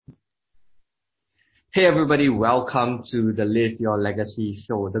Hey everybody, welcome to the Live Your Legacy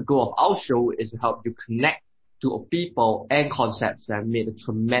show. The goal of our show is to help you connect to people and concepts that have made a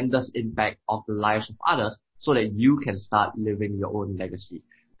tremendous impact on the lives of others so that you can start living your own legacy.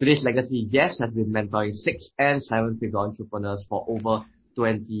 Today's legacy guest has been mentoring 6 and 7-figure entrepreneurs for over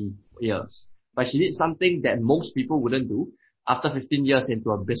 20 years. But she did something that most people wouldn't do. After 15 years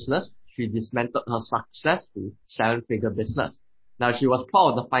into a business, she dismantled her successful 7-figure business. Now, she was proud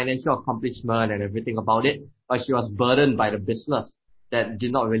of the financial accomplishment and everything about it, but she was burdened by the business that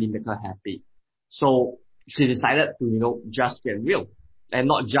did not really make her happy. So she decided to, just get real. And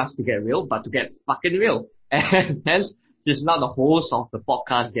not just to get real, but to get fucking real. And hence, she's now the host of the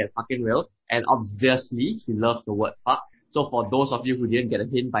podcast Get Fucking Real. And obviously, she loves the word fuck. So for those of you who didn't get a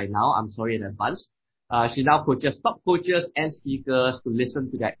hint by now, I'm sorry in advance. She now coaches top coaches and speakers to listen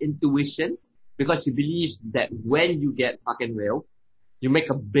to their intuition, because she believes that when you get fucking real, you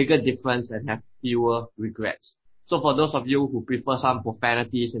make a bigger difference and have fewer regrets. So for those of you who prefer some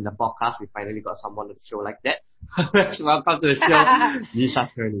profanities in the podcast, we finally got someone on the show like that. Welcome to the show, Lisa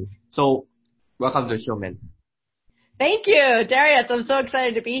Kearney. So, welcome to the show, man. Thank you, Darius. I'm so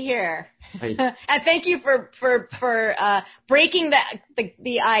excited to be here. Hey. And thank you for breaking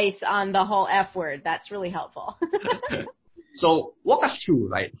the ice on the whole F word. That's really helpful. So, walk us through,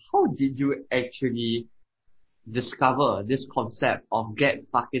 right? How did you actually discover this concept of get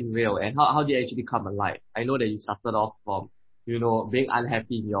fucking real, and how did it actually come alive? I know that you started off from, being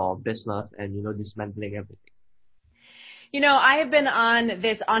unhappy in your business and, dismantling everything. I have been on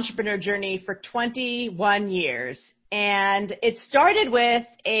this entrepreneur journey for 21 years, and it started with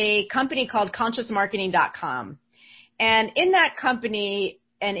a company called ConsciousMarketing.com. And in that company,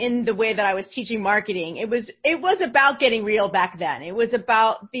 and in the way that I was teaching marketing, it was about getting real back then. It was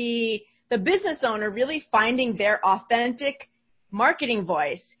about the business owner really finding their authentic marketing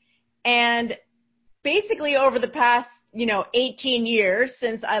voice. And basically over the past, 18 years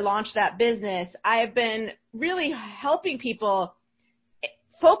since I launched that business, I have been really helping people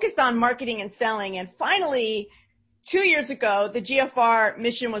focus on marketing and selling. And finally, 2 years ago, the GFR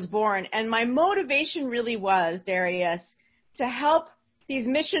mission was born. And my motivation really was, Darius, to help these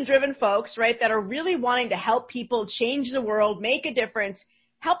mission-driven folks, right, that are really wanting to help people change the world, make a difference,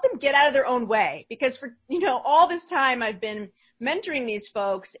 help them get out of their own way. Because for, all this time I've been mentoring these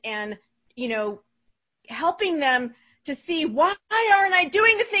folks and, helping them to see, why aren't I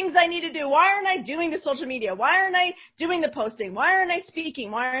doing the things I need to do? Why aren't I doing the social media? Why aren't I doing the posting? Why aren't I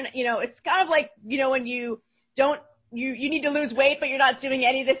speaking? Why aren't, it's kind of like, when you need to lose weight, but you're not doing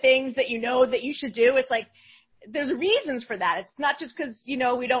any of the things that you know that you should do. It's like, there's reasons for that. It's not just because,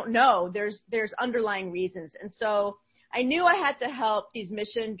 we don't know. There's underlying reasons. And so I knew I had to help these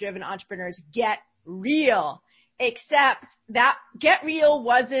mission-driven entrepreneurs get real, except that get real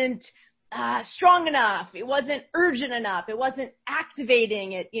wasn't strong enough. It wasn't urgent enough. It wasn't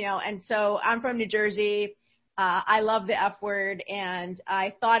activating it, and so I'm from New Jersey. I love the F word, and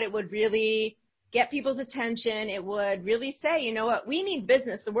I thought it would really get people's attention. It would really say, you know what, we need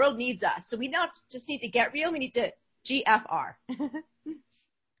business. The world needs us. So we don't just need to get real. We need to GFR.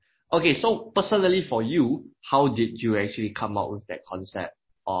 Okay, so personally for you, how did you actually come up with that concept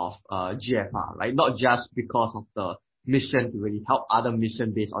of GFR, right? Not just because of the mission to really help other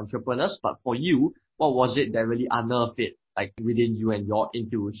mission-based entrepreneurs, but for you, what was it that really unearthed it, like within you and your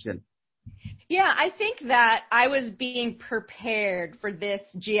intuition? Yeah, I think that I was being prepared for this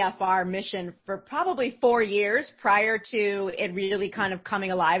GFR mission for probably 4 years prior to it really kind of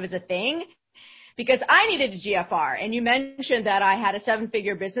coming alive as a thing, because I needed a GFR. And you mentioned that I had a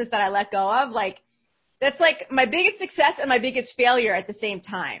 7-figure business that I let go of. That's like my biggest success and my biggest failure at the same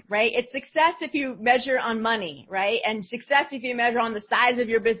time, right? It's success if you measure on money, right? And success if you measure on the size of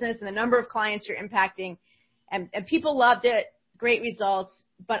your business and the number of clients you're impacting. And people loved it, great results,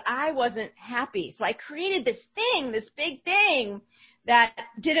 but I wasn't happy. So I created this big thing that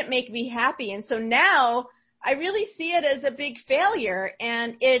didn't make me happy. And so now I really see it as a big failure.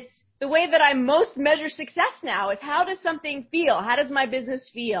 And it's the way that I most measure success now is, how does something feel? How does my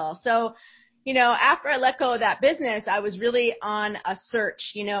business feel? So, after I let go of that business, I was really on a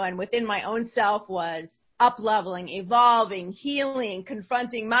search, and within my own self was up-leveling, evolving, healing,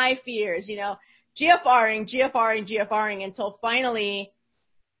 confronting my fears, GFRing until finally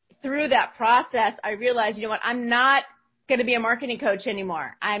through that process, I realized, I'm not going to be a marketing coach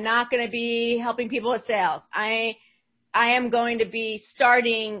anymore. I'm not going to be helping people with sales. I am going to be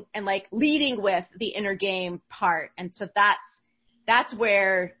starting and leading with the inner game part. And so that's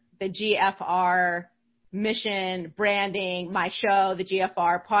where the GFR mission, branding, my show, the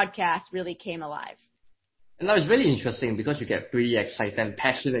GFR podcast really came alive. And now it's really interesting because you get pretty excited and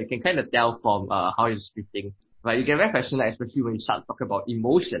passionate. You can kind of tell from how you're speaking, right? You get very passionate, especially when you start talking about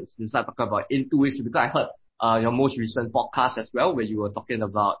emotions. You start talking about intuition. Because I heard your most recent podcast as well, where you were talking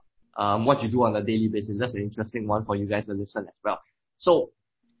about what you do on a daily basis. That's an interesting one for you guys to listen as well. So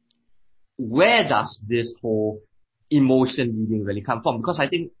where does this whole emotion leading really come from? Because I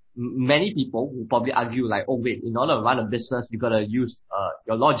think many people will probably argue like, oh wait, in order to run a business, you gotta use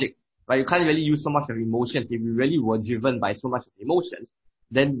your logic, right? You can't really use so much of emotion. If we really were driven by so much of emotion,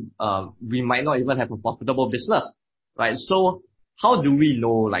 then we might not even have a profitable business, right? So how do we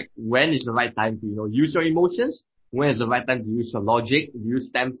know like when is the right time to use your emotions? When is the right time to use your logic? Do you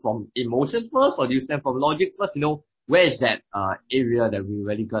stem from emotions first, or do you stem from logic first? Where is that area that we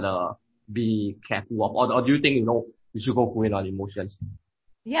really gotta be careful of, or do you think we should go full in on emotions?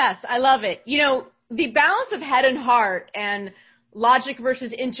 Yes, I love it. The balance of head and heart and logic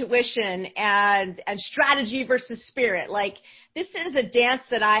versus intuition and strategy versus spirit. Like, this is a dance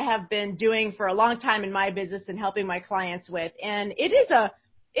that I have been doing for a long time in my business and helping my clients with. And it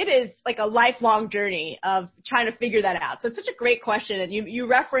is like a lifelong journey of trying to figure that out. So it's such a great question. And you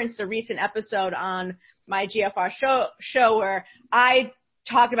referenced a recent episode on my GFR show where I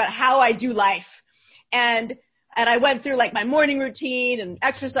talk about how I do life. And I went through like my morning routine and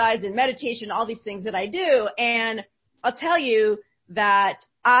exercise and meditation, all these things that I do. And I'll tell you that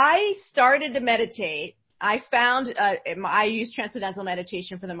I started to meditate. I found, I use transcendental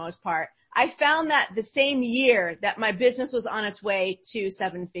meditation for the most part. I found that the same year that my business was on its way to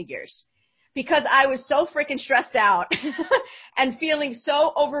 7 figures, because I was so freaking stressed out and feeling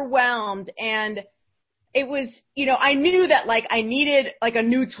so overwhelmed. And it was, I knew that like I needed like a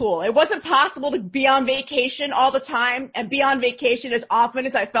new tool. It wasn't possible to be on vacation all the time and be on vacation as often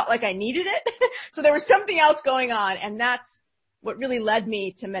as I felt like I needed it. So there was something else going on. And that's what really led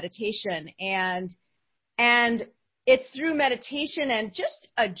me to meditation. And it's through meditation and just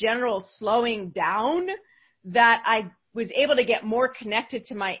a general slowing down that I was able to get more connected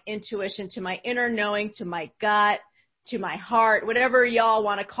to my intuition, to my inner knowing, to my gut, to my heart, whatever y'all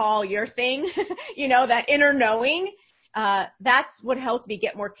want to call your thing, that inner knowing, that's what helped me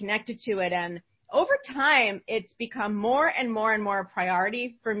get more connected to it. And over time, it's become more and more and more a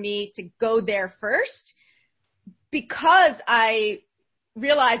priority for me to go there first, because I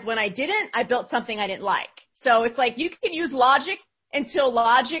realized when I didn't, I built something I didn't like. So it's like you can use logic until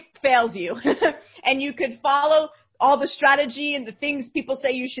logic fails you and you could follow all the strategy and the things people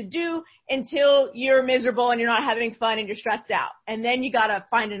say you should do until you're miserable and you're not having fun and you're stressed out. And then you got to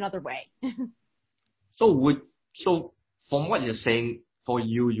find another way. So from what you're saying, for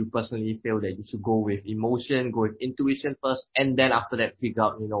you personally feel that you should go with emotion, go with intuition first, and then after that figure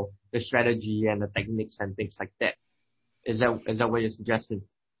out, the strategy and the techniques and things like that. Is that what you're suggesting?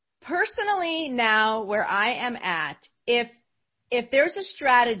 Personally, now where I am at, if there's a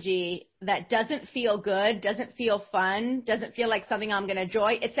strategy that doesn't feel good, doesn't feel fun, doesn't feel like something I'm going to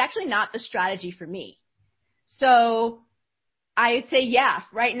enjoy, it's actually not the strategy for me. So I'd say, yeah,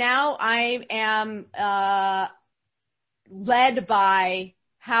 right now I am led by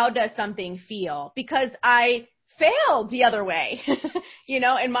how does something feel, because I failed the other way.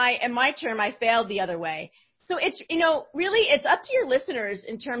 In my term, I failed the other way. So it's, really it's up to your listeners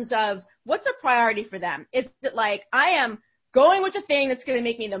in terms of what's a priority for them. Is it like, I am going with the thing that's going to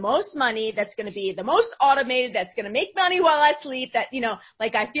make me the most money, that's going to be the most automated, that's going to make money while I sleep, that,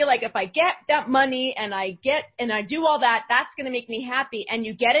 like I feel like if I get that money and I do all that, that's going to make me happy, and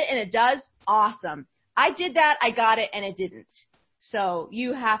you get it and it does, awesome. I did that, I got it, and it didn't. So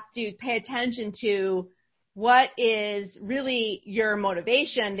you have to pay attention to what is really your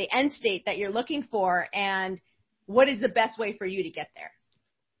motivation, the end state that you're looking for, and what is the best way for you to get there.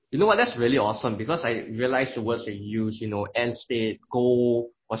 You know what? That's really awesome, because I realized the words that you use, end state,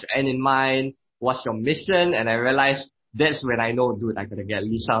 goal, what's your end in mind, what's your mission, and I realized that's when I know, dude, I gotta get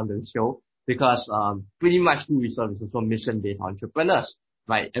Lisa on the show, because pretty much who we serve is also mission-based entrepreneurs,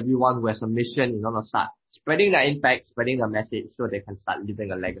 right? Everyone who has a mission is gonna start spreading their impact, spreading their message, so they can start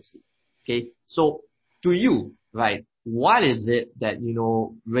leaving a legacy. Okay, so to you, right, what is it that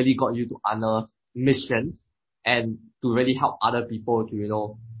really got you to unearth mission and to really help other people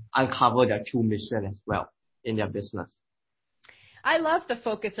to uncover their true mission as well in their business? I love the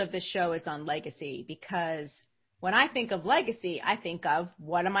focus of this show is on legacy, because when I think of legacy, I think of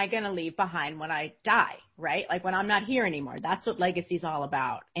what am I going to leave behind when I die, right? Like when I'm not here anymore. That's what legacy is all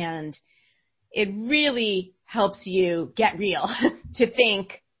about. And it really helps you get real to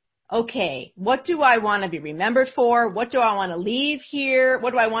think, okay, what do I want to be remembered for? What do I want to leave here?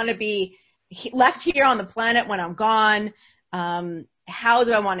 What do I want to be left here on the planet when I'm gone? How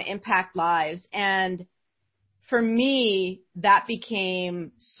do I want to impact lives? And for me, that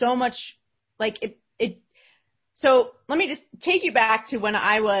became so much like so let me just take you back to when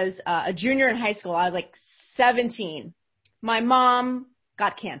I was a junior in high school. I was like 17. My mom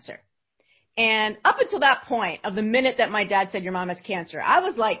got cancer. And up until that point of the minute that my dad said your mom has cancer, I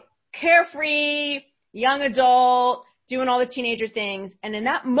was like carefree, young adult, doing all the teenager things. And in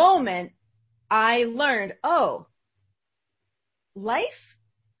that moment, I learned, oh, life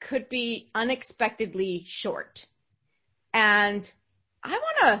could be unexpectedly short. And I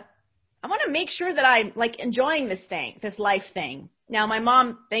want to make sure that I'm like enjoying this life thing. Now, my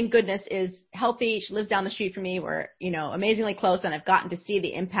mom, thank goodness, is healthy. She lives down the street from me. We're, amazingly close, and I've gotten to see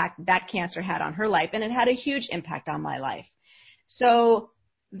the impact that cancer had on her life, and it had a huge impact on my life. So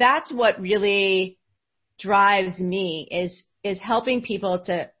that's what really drives me is helping people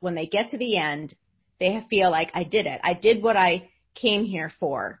to, when they get to the end, they feel like I did it. I did what I came here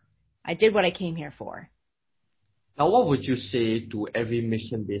for. Now, what would you say to every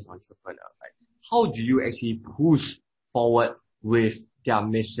mission-based entrepreneur? Like, how do you actually push forward with their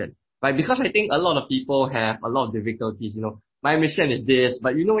mission? Right? Because I think a lot of people have a lot of difficulties. My mission is this,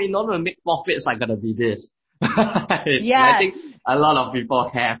 but in order to make profits, I gotta be this. Yes. I think a lot of people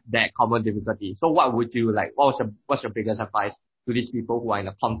have that common difficulty. So what would you like? What's your biggest advice to these people who are in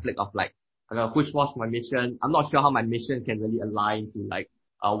a conflict of like, I gotta push towards my mission. I'm not sure how my mission can really align to like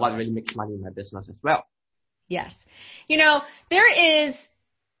what really makes money in my business as well. Yes. There is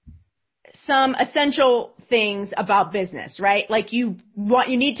some essential things about business, right? Like you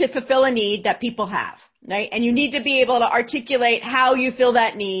need to fulfill a need that people have, right? And you need to be able to articulate how you fill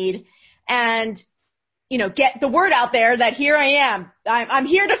that need and, get the word out there that here I am. I'm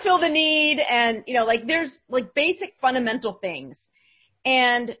here to fill the need. And, there's like basic fundamental things.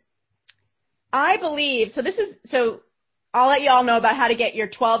 And I believe, so I'll let you all know about how to get your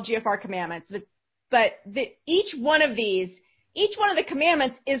 12 GFR commandments, but each one of the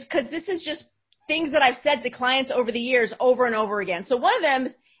commandments is because this is just things that I've said to clients over the years over and over again. So one of them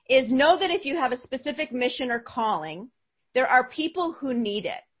is know that if you have a specific mission or calling, there are people who need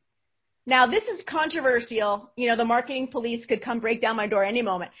it. Now, this is controversial. The marketing police could come break down my door any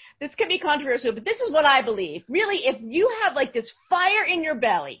moment. This could be controversial, but this is what I believe. Really, if you have like this fire in your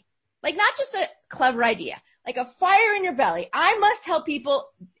belly, like not just a clever idea, like a fire in your belly, I must help people,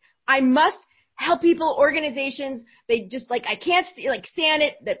 organizations. They just like, I can't stand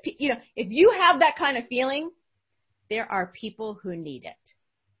it. That, if you have that kind of feeling, there are people who need it.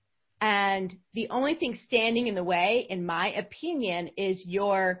 And the only thing standing in the way, in my opinion, is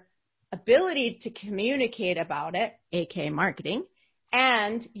your ability to communicate about it, aka marketing,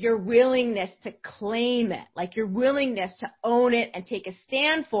 and your willingness to claim it, like your willingness to own it and take a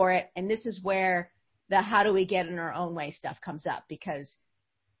stand for it. And this is where the how do we get in our own way stuff comes up, because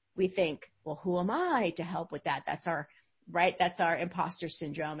we think, well, who am I to help with that? That's our imposter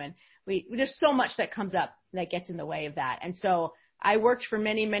syndrome. And there's so much that comes up that gets in the way of that. And so I worked for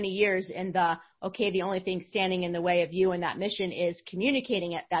many, many years in the only thing standing in the way of you and that mission is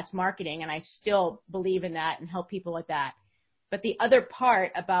communicating it. That's marketing. And I still believe in that and help people with that. But the other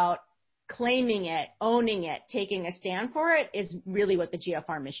part about claiming it, owning it, taking a stand for it is really what the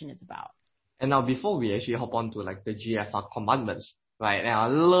GFR mission is about. And now before we actually hop on to like the GFR commandments, right? And I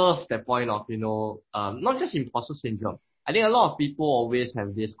love that point of, not just imposter syndrome. I think a lot of people always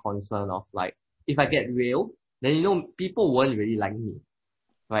have this concern of like, if I get real, then, people won't really like me,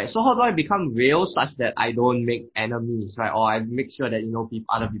 right? So how do I become real such that I don't make enemies, right? Or I make sure that,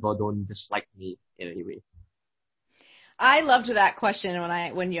 other people don't dislike me in any way. I loved that question when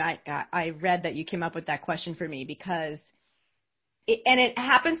I read that you came up with that question for me, because it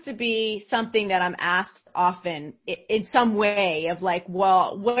happens to be something that I'm asked often in some way of like,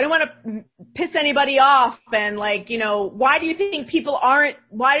 well, I don't want to piss anybody off. And like, why do you think people aren't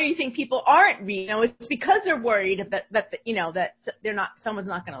real? It's because they're worried that they're not, someone's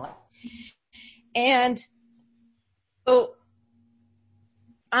not going to like. And so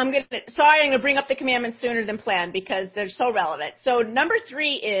I'm going to bring up the commandments sooner than planned because they're so relevant. So number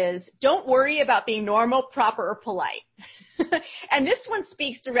 3 is don't worry about being normal, proper, or polite. And this one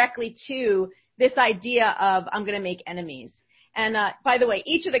speaks directly to this idea of I'm going to make enemies. And by the way,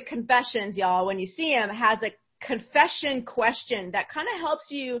 each of the confessions, y'all, when you see them, has a confession question that kind of helps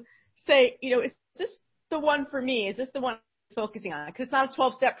you say, is this the one for me? Is this the one I'm focusing on? Because it's not a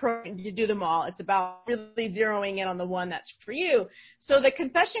 12-step program to do them all. It's about really zeroing in on the one that's for you. So the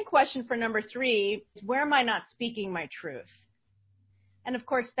confession question for number 3 is, where am I not speaking my truth? And of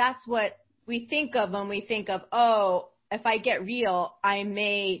course, that's what we think of when we think of, oh, if I get real, I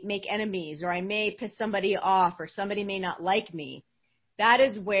may make enemies, or I may piss somebody off, or somebody may not like me. That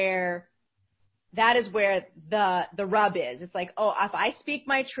is where that is where the rub is. It's like, oh, if I speak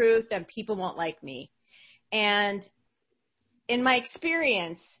my truth, then people won't like me. And in my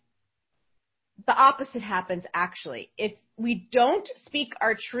experience, the opposite happens actually. If we don't speak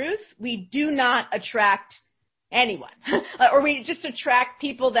our truth, we do not attract anyone. Or we just attract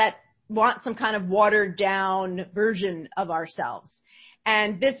people that want some kind of watered down version of ourselves.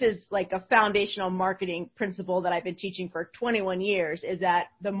 And this is like a foundational marketing principle that I've been teaching for 21 years, is that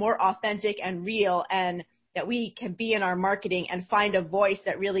the more authentic and real and that we can be in our marketing and find a voice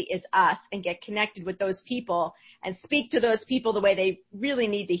that really is us and get connected with those people and speak to those people the way they really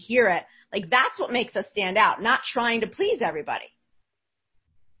need to hear it. Like, that's what makes us stand out, not trying to please everybody.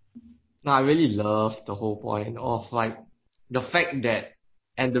 Now, I really love the whole point of like the fact that,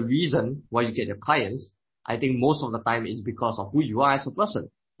 and the reason why you get your clients, I think most of the time is because of who you are as a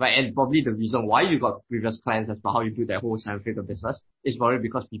person, right? And probably the reason why you got previous clients as well, how you do that whole seven-figure business is probably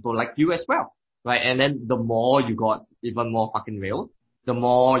because people like you as well, right? And then the more you got even more fucking real, the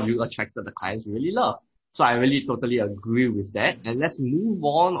more you attracted the clients you really love. So I really totally agree with that. And let's move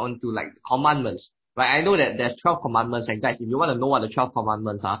on to like the commandments, right? I know that there's 12 commandments, and guys, if you want to know what the 12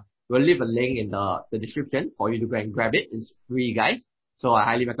 commandments are, we'll leave a link in the description for you to go and grab it. It's free, guys. So I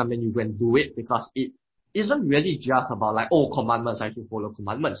highly recommend you go and do it, because it isn't really just about like, oh, commandments, I should follow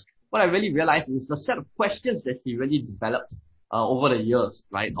commandments. What I really realized is the set of questions that she really developed over the years,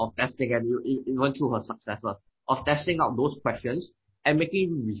 right, of testing, and even through her successor, of testing out those questions and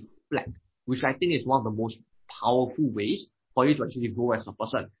making you reflect, which I think is one of the most powerful ways for you to actually grow as a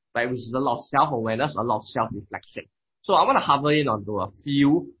person, right, which is a lot of self-awareness, a lot of self-reflection. So I want to hover in onto a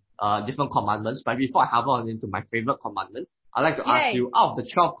few different commandments, but before I hover on into my favorite commandment, I'd like to ask you, out of the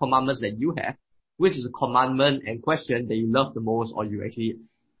 12 commandments that you have, which is the commandment and question that you love the most, or you actually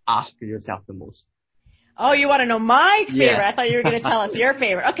ask yourself the most? Oh, you want to know my favorite? Yes. I thought you were going to tell us your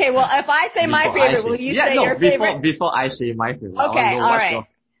favorite. Okay, well, if I say my favorite, will you say your favorite? Before I say my favorite. Okay, all right.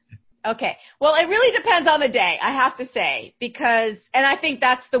 Okay. Well, it really depends on the day, I have to say, because, and I think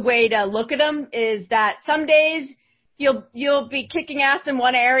that's the way to look at them, is that some days you'll be kicking ass in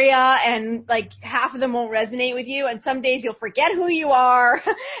one area and like half of them won't resonate with you, and some days you'll forget who you are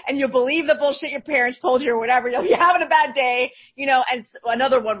and you'll believe the bullshit your parents told you or whatever. You'll be having a bad day, and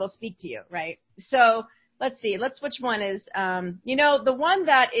another one will speak to you, right? So let's see. Which one is, the one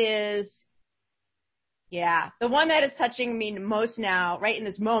that is, the one that is touching me most now, right in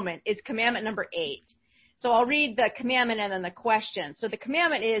this moment, is commandment number 8. So I'll read the commandment and then the question. So the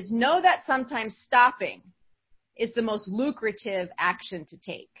commandment is, know that sometimes stopping is the most lucrative action to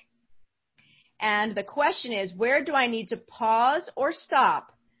take. And the question is, where do I need to pause or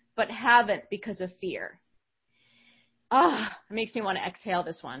stop, but haven't because of fear? It makes me want to exhale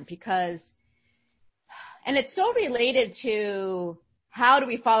this one, because, and it's so related to how do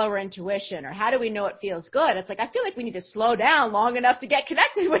we follow our intuition, or how do we know it feels good? It's like, I feel like we need to slow down long enough to get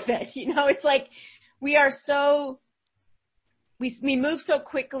connected with it. It's like we move so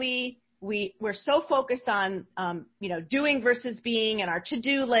quickly. We're so focused on, doing versus being, and our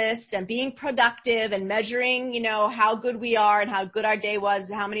to-do list, and being productive and measuring, how good we are and how good our day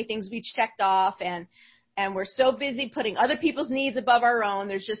was, how many things we checked off. And we're so busy putting other people's needs above our own.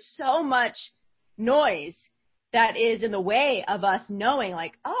 There's just so much noise that is in the way of us knowing,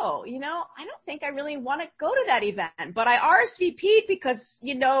 like, oh, I don't think I really want to go to that event, but I RSVP'd because,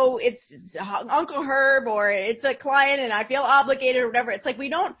 it's Uncle Herb, or it's a client and I feel obligated, or whatever. It's like we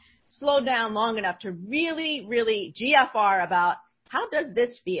don't slow down long enough to really, really GFR about how does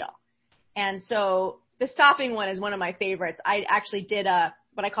this feel. And so the stopping one is one of my favorites. I actually did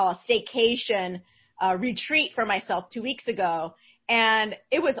what I call a staycation retreat for myself 2 weeks ago. And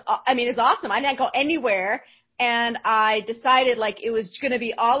it's awesome. I didn't go anywhere. And I decided like it was going to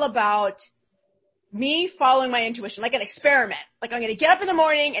be all about me following my intuition, like an experiment. Like, I'm going to get up in the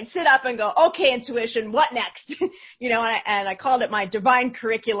morning and sit up and go, okay, intuition, what next? And I called it my divine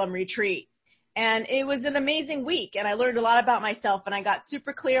curriculum retreat. And it was an amazing week. And I learned a lot about myself, and I got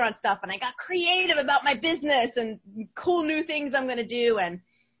super clear on stuff, and I got creative about my business and cool new things I'm going to do. And,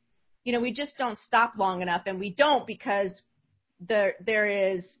 we just don't stop long enough, and we don't, because there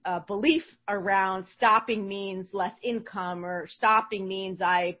is a belief around stopping means less income, or stopping means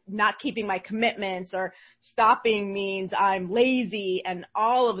I'm not keeping my commitments, or stopping means I'm lazy. And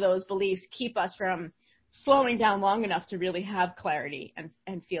all of those beliefs keep us from slowing down long enough to really have clarity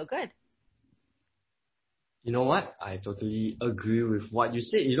and feel good. You know what? I totally agree with what you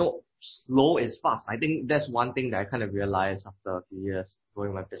said. Slow is fast. I think that's one thing that I kind of realized after a few years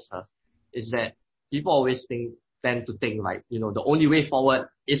growing my business, is that people always tend to think like, the only way forward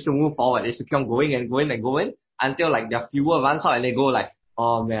is to move forward, is to keep on going and going and going until like their fuel runs out, and they go like,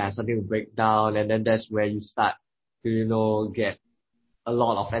 oh man, I'm starting to break down. And then that's where you start to, get a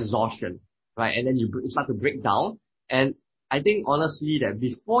lot of exhaustion, right? And then you start to break down. And I think honestly that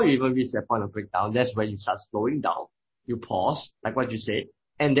before you even reach that point of breakdown, that's when you start slowing down. You pause, like what you said,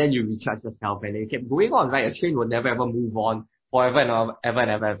 and then you recharge yourself and then you keep going on, right? A train will never ever move on forever and ever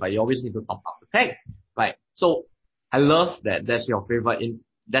and ever, ever. You always need to top up the tank, right? So I love that that's your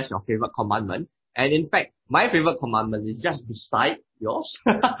favorite commandment. And in fact, my favorite commandment is just beside yours.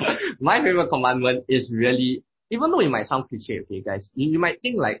 My favorite commandment is really, even though it might sound cliche, okay, guys, you might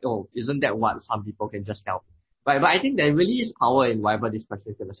think like, oh, isn't that what some people can just help? Right? But I think there really is power in whatever this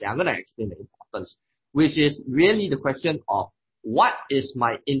question is going to say. I'm going to explain the importance, which is really the question of what is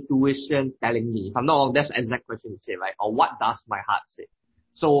my intuition telling me? If I'm not wrong, that's the exact question you say, right? Or what does my heart say?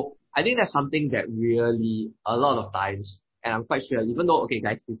 So I think that's something that really a lot of times, and I'm quite sure, even though, okay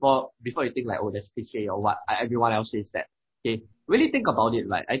guys, before you think like, oh, that's cliche or what, everyone else says that. Okay, really think about it,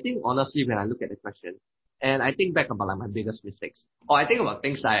 right? I think honestly, when I look at the question, and I think back about like my biggest mistakes, or I think about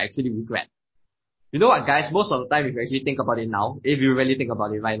things that I actually regret. You know what, guys? Most of the time, if you actually think about it now, if you really think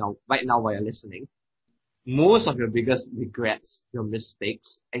about it right now while you're listening, most of your biggest regrets, your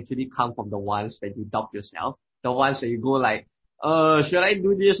mistakes, actually come from the ones that you doubt yourself. The ones that you go like, should I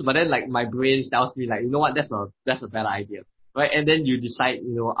do this? But then like my brain tells me like, you know what, that's a better idea. Right? And then you decide,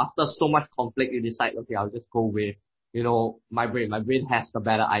 after so much conflict, you decide, okay, I'll just go with, my brain. My brain has the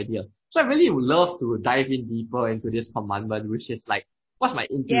better idea. So I really would love to dive in deeper into this commandment, which is like, what's my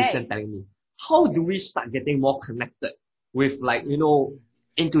intuition Yay. telling me? How do we start getting more connected with like,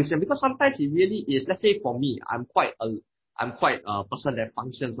 intuition? Because sometimes it really is, let's say for me, I'm quite a person that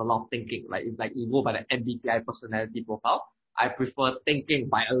functions a lot of thinking. Like if like you go by the MBTI personality profile, I prefer thinking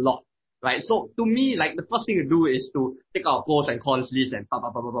by a lot. Right? So to me, like the first thing to do is to take out a pros and cons list and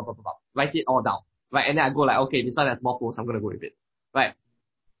write it all down. Right? And then I go like, okay, this one has more pros, I'm gonna go with it. Right?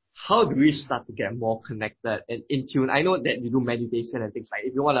 How do we start to get more connected and in tune? I know that you do meditation and things like,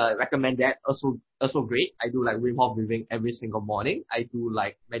 if you want to recommend that, also great. I do like Wim Hof breathing every single morning. I do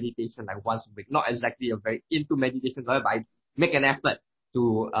like meditation like once a week. Not exactly a very into meditation guy, but I make an effort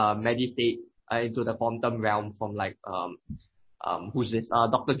to meditate into the quantum realm from like who's this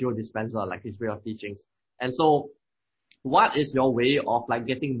Dr. Joe Dispenza, like his way of teaching. And so what is your way of like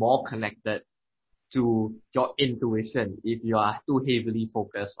getting more connected to your intuition if you are too heavily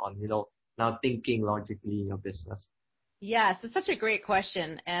focused on, now thinking logically in your business? Yes, it's such a great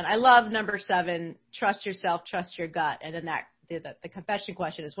question. And I love number 7, trust yourself, trust your gut. And then the confession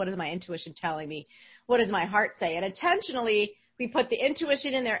question is, what is my intuition telling me? What does my heart say? And intentionally, we put the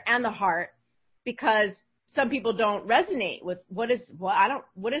intuition in there and the heart because some people don't resonate with what does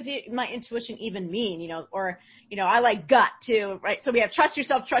my intuition even mean? Or I like gut too, right? So we have trust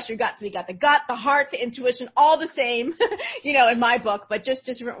yourself, trust your gut. So we got the gut, the heart, the intuition, all the same, in my book, but just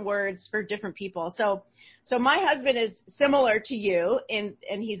different words for different people. So my husband is similar to you and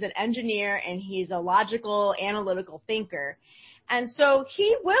he's an engineer and he's a logical, analytical thinker. And so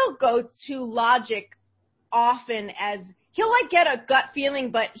he will go to logic often as he'll like get a gut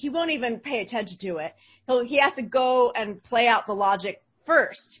feeling, but he won't even pay attention to it. He has to go and play out the logic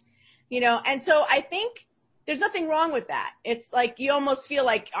first, and so I think there's nothing wrong with that. It's like you almost feel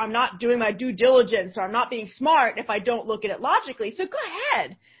like I'm not doing my due diligence or I'm not being smart if I don't look at it logically. So go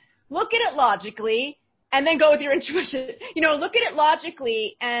ahead, look at it logically and then go with your intuition. Look at it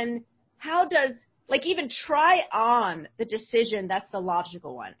logically and how does even try on the decision that's the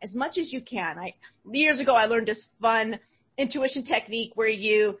logical one as much as you can. Years ago, I learned this fun intuition technique where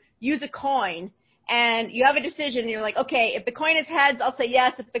you use a coin and you have a decision and you're like, okay, if the coin is heads, I'll say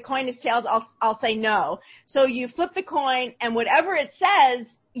yes. If the coin is tails, I'll say no. So you flip the coin and whatever it says,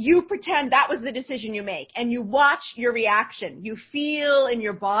 you pretend that was the decision you make and you watch your reaction. You feel in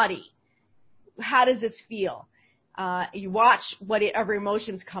your body. How does this feel? You watch whatever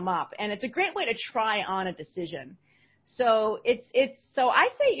emotions come up, and it's a great way to try on a decision. So so I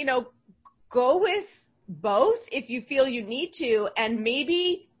say, go with both if you feel you need to, and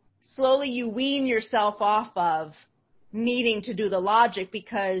maybe slowly you wean yourself off of needing to do the logic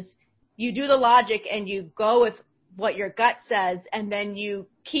because you do the logic and you go with what your gut says, and then you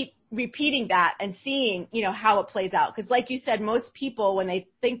keep repeating that and seeing, how it plays out. Because like you said, most people, when they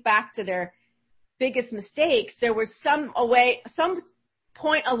think back to their biggest mistakes, there was some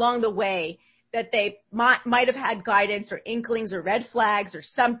point along the way that they might have had guidance or inklings or red flags or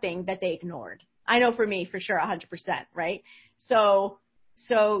something that they ignored. I know for me, for sure, 100%, right? So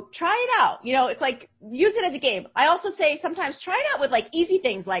try it out. It's like, use it as a game. I also say sometimes try it out with like easy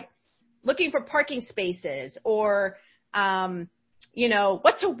things like looking for parking spaces or,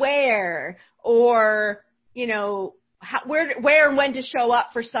 what to wear or, where and when to show up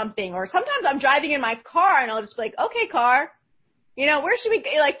for something. Or sometimes I'm driving in my car and I'll just be like, okay, car, where should we go?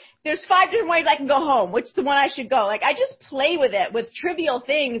 Like, there's 5 different ways I can go home. Which the one I should go? Like, I just play with it, with trivial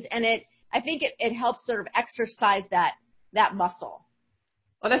things. And I think it helps sort of exercise that muscle.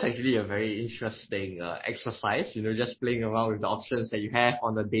 Oh, that's actually a very interesting exercise, just playing around with the options that you have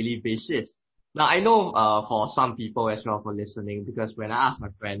on a daily basis. Now, I know for some people as well for listening, because when I ask my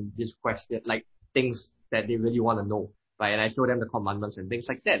friend this question, like things that they really want to know, right, and I show them the commandments and things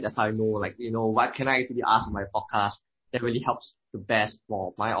like that, that's how I know, like, what can I actually ask on my podcast that really helps the best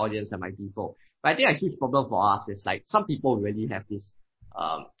for my audience and my people. But I think a huge problem for us is like some people really have this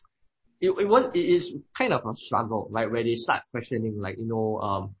it is kind of a struggle, right? Where they start questioning, like, who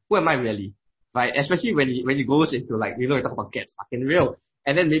am I really, right? Especially when it goes into, like, you talk about get fucking real.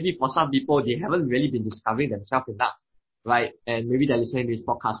 And then maybe for some people, they haven't really been discovering themselves enough, right? And maybe they're listening to this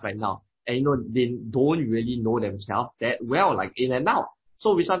podcast right now. And, they don't really know themselves that well, like in and out.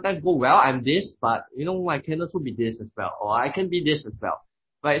 So we sometimes go, well, I'm this, but, I can also be this as well, or I can be this as well.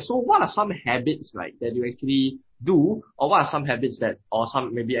 Right, so what are some habits, right, that you actually do, or what are some habits or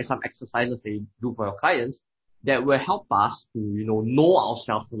maybe some exercises that you do for your clients that will help us to, know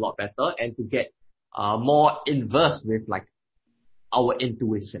ourselves a lot better and to get more in verse with like our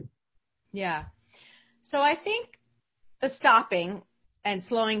intuition? Yeah. So I think the stopping and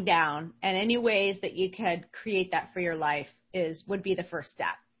slowing down and any ways that you could create that for your life would be the first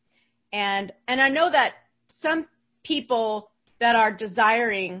step. And I know that some people that are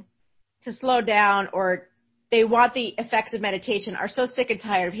desiring to slow down or they want the effects of meditation are so sick and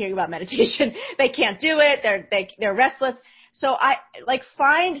tired of hearing about meditation. They can't do it. They're restless. So I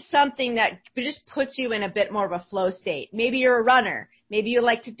find something that just puts you in a bit more of a flow state. Maybe you're a runner. Maybe you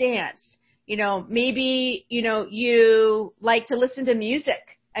like to dance. Maybe, you like to listen to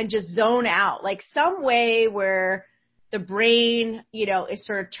music and just zone out, like some way where the brain, is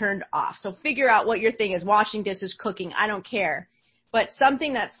sort of turned off. So figure out what your thing is, washing dishes, cooking, I don't care. But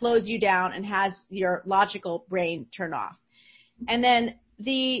something that slows you down and has your logical brain turn off. And then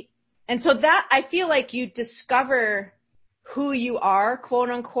so that I feel like you discover who you are, quote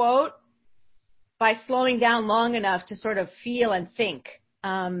unquote, by slowing down long enough to sort of feel and think.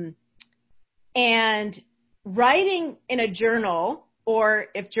 And writing in a journal, or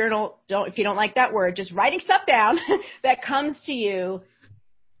if you don't like that word, just writing stuff down that comes to you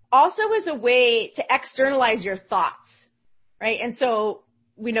also is a way to externalize your thoughts, right? And so,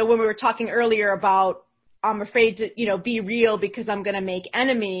 when we were talking earlier about, I'm afraid to, be real because I'm going to make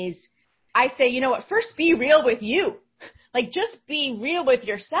enemies. I say, first be real with you. Like, just be real with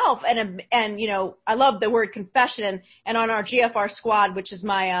yourself. And I love the word confession. And on our GFR squad, which is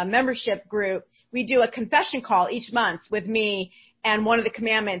my membership group, we do a confession call each month with me and one of the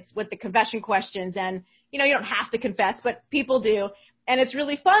commandments with the confession questions. And, you don't have to confess, but people do. And it's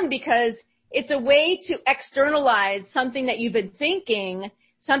really fun because it's a way to externalize something that you've been thinking,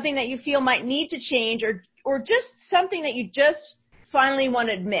 something that you feel might need to change, or just something that you just finally want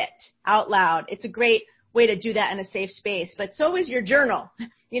to admit out loud. It's a great way to do that in a safe space. But so is your journal.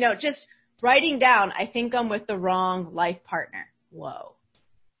 Just writing down, I think I'm with the wrong life partner. Whoa.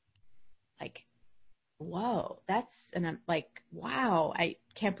 Whoa, and I'm like, wow, I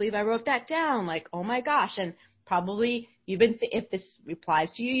can't believe I wrote that down. Like, oh my gosh. And probably if this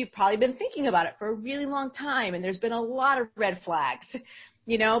applies to you, you've probably been thinking about it for a really long time. And there's been a lot of red flags,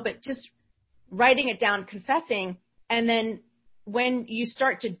 but just writing it down, confessing. And then when you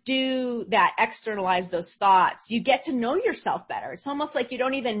start to do that, externalize those thoughts, you get to know yourself better. It's almost like you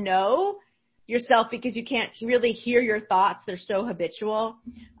don't even know yourself because you can't really hear your thoughts. They're so habitual.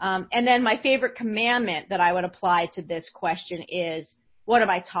 And then my favorite commandment that I would apply to this question is, what am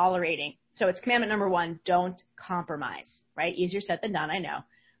I tolerating? So it's commandment number 1, don't compromise, right? Easier said than done, I know.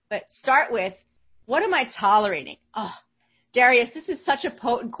 But start with, what am I tolerating? Oh, Darius, this is such a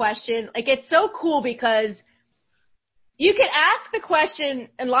potent question. Like, it's so cool because you can ask the question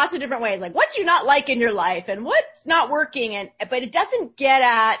in lots of different ways, like what do you not like in your life and what's not working, but it doesn't get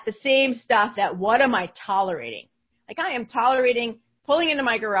at the same stuff that what am I tolerating? Like, I am tolerating pulling into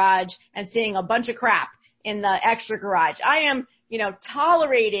my garage and seeing a bunch of crap in the extra garage. I am,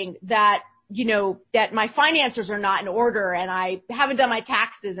 tolerating that, that my finances are not in order and I haven't done my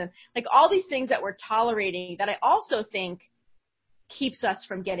taxes, and like all these things that we're tolerating that I also think keeps us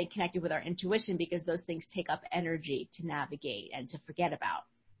from getting connected with our intuition, because those things take up energy to navigate and to forget about.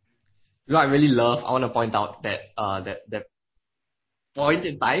 I really love, I want to point out that that point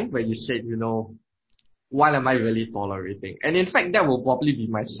in time where you said, what am I really tolerating? And in fact, that will probably be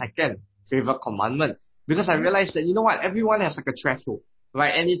my second favorite commandment, because I realized that, everyone has like a threshold,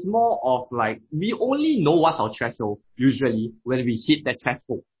 right? And it's more of like, we only know what's our threshold usually when we hit that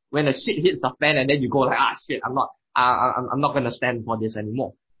threshold. When the shit hits the fan and then you go like, shit, I'm not gonna stand for this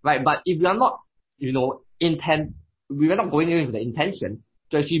anymore, right? But if we are not, we are not going in with the intention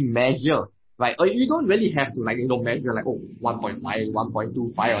to actually measure, right? Or you don't really have to measure like, 1.5,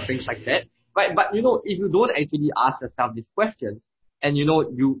 1.25 or things like that, right? But if you don't actually ask yourself this question and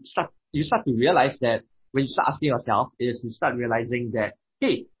you start to realize that when you start asking yourself is you start realizing that,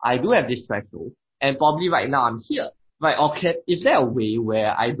 hey, I do have this threshold and probably right now I'm here, right? Or is there a way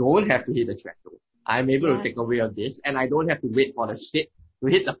where I don't have to hit the threshold? I'm able to take away of this and I don't have to wait for the shit to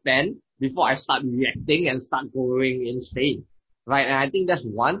hit the fan before I start reacting and start going insane, right? And I think that's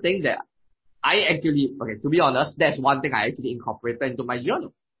one thing that to be honest, that's one thing I actually incorporated into my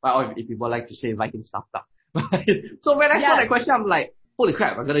journal. Right? Or if people like to say writing stuff down. Right? So when I saw that question, I'm like, holy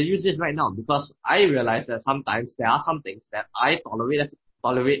crap, I'm gonna use this right now because I realized that sometimes there are some things that I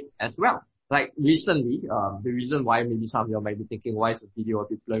tolerate as well. Like recently, the reason why maybe some of you might be thinking why is the video a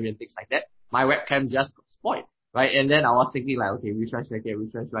bit blurry and things like that, my webcam just got spoiled, right? And then I was thinking like, okay, which one should I get?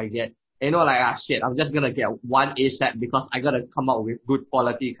 Which one should I get? And shit, I'm just gonna get one ASAP because I gotta come up with good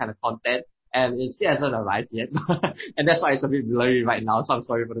quality kind of content. And it still hasn't arrived yet. And that's why it's a bit blurry right now, so I'm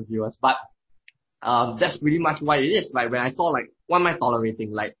sorry for the viewers. But that's pretty much what it is. Like when I saw like, what am I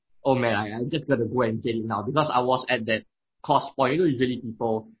tolerating? Like, oh man, I'm just gonna go and get it now because I was at that cost point. Usually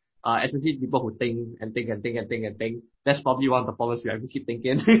people, especially people who think and think and think and think and think, that's probably one of the problems we have to keep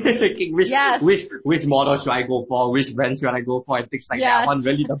thinking, thinking which model should I go for, which brand should I go for, and things like that. I want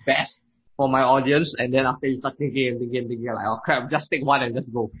really the best for my audience, and then after you start thinking and thinking and thinking, like, oh crap, just take one and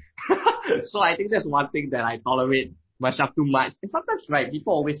just go. So I think that's one thing that I tolerate myself too much. And sometimes, right,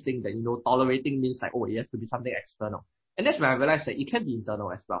 people always think that, tolerating means like, oh, it has to be something external. And that's when I realized that it can be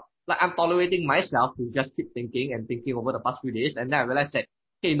internal as well. Like I'm tolerating myself to just keep thinking and thinking over the past few days. And then I realized that,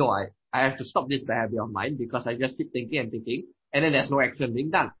 hey, no, I have to stop this bad habit of mine because I just keep thinking and thinking and then there's no action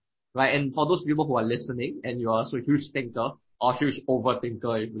being done. Right. And for those people who are listening and you're also a huge thinker or huge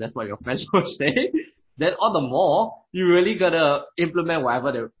overthinker, if that's what your friends would say, then all the more you really gotta implement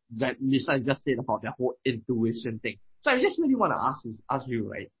whatever that Lisa just said about the whole intuition thing. So I just really want to ask you,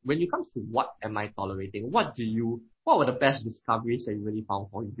 right, when it comes to what am I tolerating, what were the best discoveries that you really found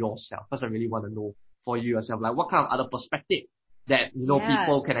for yourself? Because I really want to know for you yourself, like what kind of other perspective that,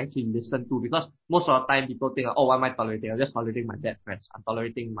 people can actually listen to, because most of the time people think, oh, what am I tolerating? I'm just tolerating my bad friends. I'm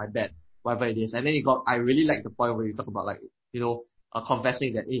tolerating my bad, whatever it is. And then I really like the point where you talk about like,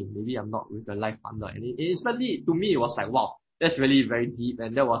 confessing that, hey, maybe I'm not with the life partner. And it instantly, to me, it was like, wow, that's really very deep.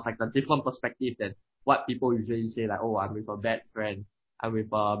 And that was like a different perspective than what people usually say, like, oh, I'm with a bad friend, I'm with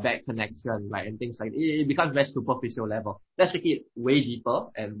a bad connection, like, and things like that. It becomes very superficial level. Let's take it way deeper.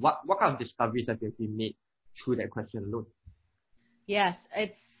 And what kind of discoveries have you actually made through that question alone? Yes,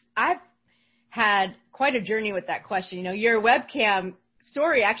 I've had quite a journey with that question. Your webcam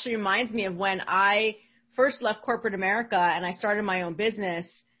story actually reminds me of when I first left corporate America and I started my own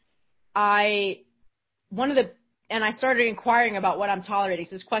business. And I started inquiring about what I'm tolerating.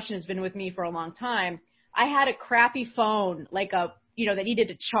 So this question has been with me for a long time. I had a crappy phone, like that needed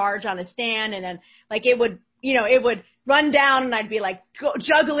to charge on a stand, and then like it would run down and I'd be like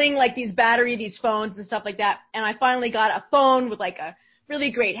juggling like these phones and stuff like that. And I finally got a phone with like a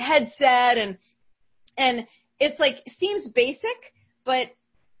really great headset and it's like, it seems basic, but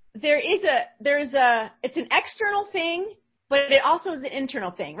it's an external thing, but it also is an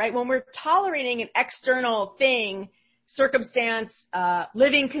internal thing, right? When we're tolerating an external thing, circumstance,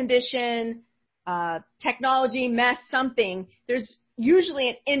 living condition, technology, mess, something, there's usually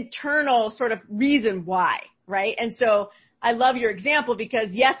an internal sort of reason why, right? And so I love your example because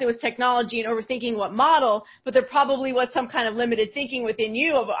yes, it was technology and overthinking what model, but there probably was some kind of limited thinking within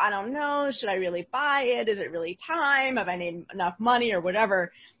you of, I don't know, should I really buy it? Is it really time? Have I made enough money or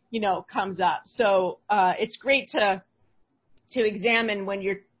whatever, comes up. So, it's great to examine when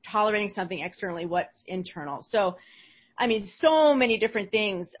you're tolerating something externally, what's internal. So, I mean, so many different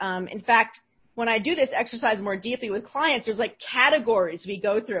things. In fact, when I do this exercise more deeply with clients, there's like categories we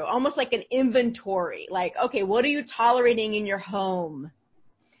go through, almost like an inventory. Like, okay, what are you tolerating in your home?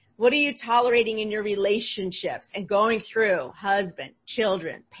 What are you tolerating in your relationships? And going through husband,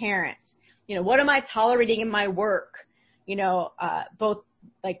 children, parents. What am I tolerating in my work? Both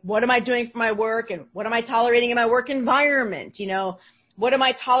like, what am I doing for my work and what am I tolerating in my work environment? What am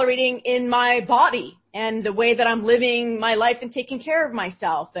I tolerating in my body and the way that I'm living my life and taking care of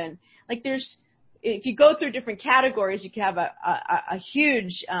myself? And like, if you go through different categories, you can have a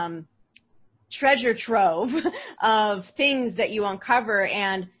huge, treasure trove of things that you uncover.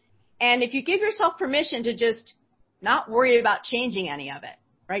 And if you give yourself permission to just not worry about changing any of it,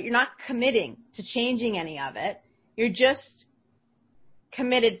 right? You're not committing to changing any of it. You're just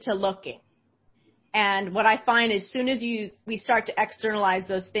committed to looking. And what I find as soon as we start to externalize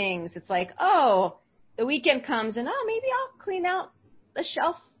those things, it's like, oh, the weekend comes and maybe I'll clean out the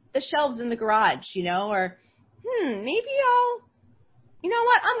shelves in the garage, or maybe you know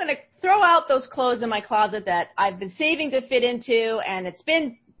what? I'm going to throw out those clothes in my closet that I've been saving to fit into, and it's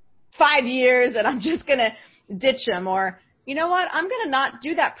been 5 years, and I'm just going to ditch them. Or, you know what? I'm going to not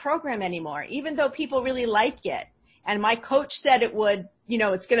do that program anymore, even though people really like it. And my coach said it would,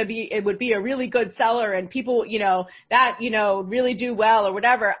 it would be a really good seller, and people, really do well or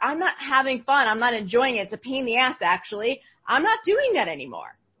whatever. I'm not having fun. I'm not enjoying it. It's a pain in the ass, actually. I'm not doing that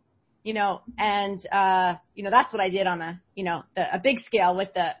anymore. That's what I did on a big scale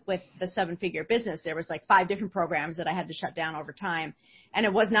with the 7-figure business. There was like 5 different programs that I had to shut down over time, and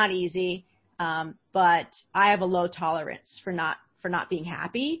it was not easy. But I have a low tolerance for not being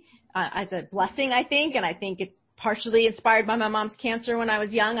happy. It's a blessing, I think, and I think it's partially inspired by my mom's cancer when I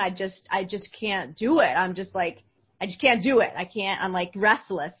was young. I just can't do it. I just can't do it. I'm like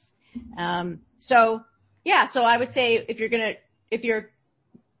restless. So I would say if you're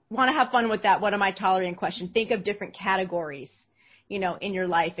want to have fun with that, what am I tolerating question, think of different categories, in your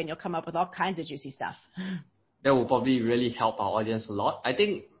life, and you'll come up with all kinds of juicy stuff. That will probably really help our audience a lot. I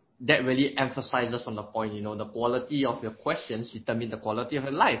think that really emphasizes on the point, the quality of your questions determine the quality of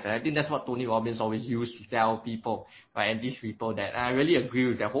your life. And I think that's what Tony Robbins always used to tell people, right, and teach people that. And I really agree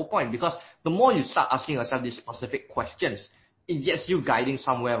with that whole point, because the more you start asking yourself these specific questions, it gets you guiding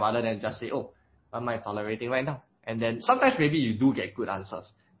somewhere rather than just say, oh, what am I tolerating right now? And then sometimes maybe you do get good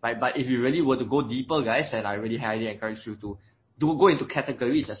answers, right? But if you really were to go deeper, guys, then I really highly encourage you to go into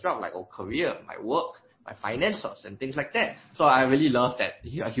categories as well, like career, my work, my finances, and things like that. So I really love that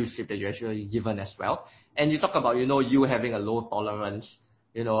huge tip that you actually given as well. And you talk about, you having a low tolerance,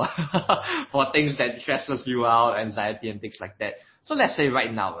 for things that stresses you out, anxiety and things like that. So let's say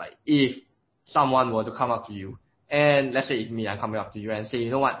right now, right, if someone were to come up to you, and let's say it's me, I'm coming up to you and say,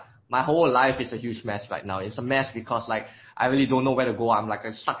 you know what, my whole life is a huge mess right now. It's a mess because I really don't know where to go. I'm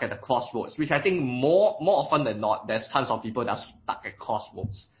stuck at the crossroads, which I think more often than not, there's tons of people that are stuck at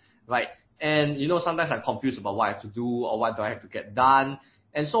crossroads, right? And, sometimes I'm confused about what I have to do or what do I have to get done.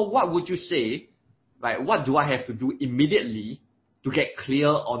 And so what would you say, right? What do I have to do immediately to get clear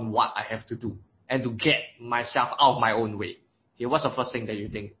on what I have to do and to get myself out of my own way? Okay, what's the first thing that you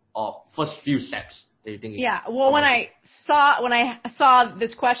think, or first few steps that you think? Yeah. Well, when I saw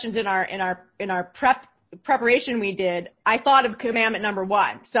this questions in our preparation we did, I thought of commandment number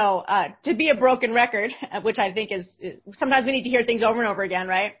 1. So, to be a broken record, which I think is sometimes we need to hear things over and over again,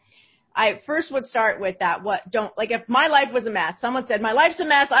 right? I first would start with that. If my life was a mess, someone said, my life's a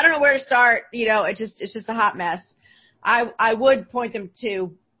mess, I don't know where to start, it's just a hot mess. I would point them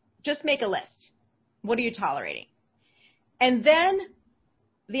to just make a list. What are you tolerating? And then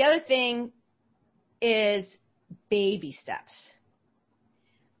the other thing is baby steps.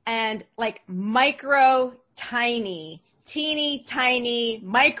 And micro, tiny, teeny tiny,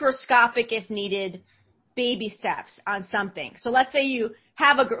 microscopic if needed, baby steps on something. So let's say you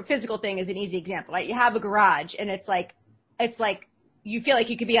have a physical thing is an easy example, right? You have a garage and it's like you feel like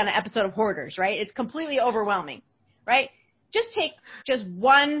you could be on an episode of Hoarders, right? It's completely overwhelming, right? Just take just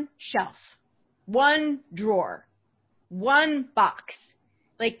one shelf, one drawer, one box,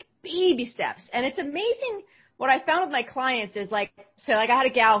 baby steps. And it's amazing what I found with my clients is I had a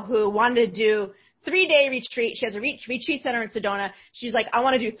gal who wanted to do 3-day retreat. She has a retreat center in Sedona. She's like, I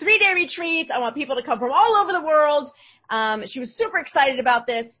want to do 3-day retreats. I want people to come from all over the world. She was super excited about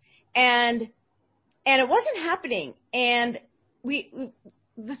this, and it wasn't happening. And the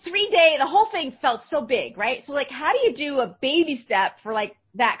 3-day, the whole thing felt so big, right? So how do you do a baby step for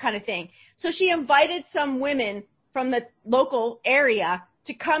that kind of thing? So she invited some women from the local area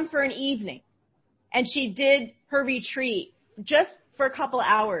to come for an evening, and she did her retreat just for a couple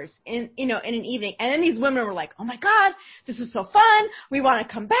hours in an evening. And then these women were like, oh my God, this was so fun. We want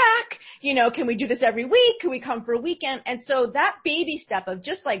to come back. Can we do this every week? Can we come for a weekend? And so that baby step of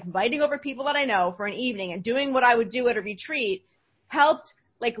just inviting over people that I know for an evening and doing what I would do at a retreat helped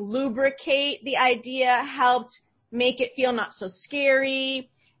lubricate the idea, helped make it feel not so scary.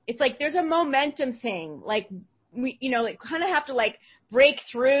 It's there's a momentum thing. We, kind of have to break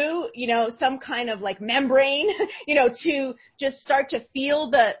through, some kind of membrane, to just start to feel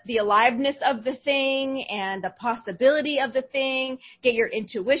the aliveness of the thing and the possibility of the thing, get your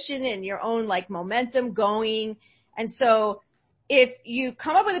intuition and your own momentum going. And so if you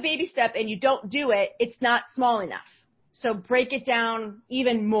come up with a baby step and you don't do it, it's not small enough. So break it down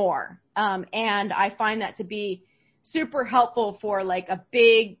even more. And I find that to be super helpful for like a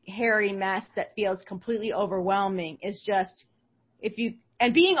big, hairy mess that feels completely overwhelming is just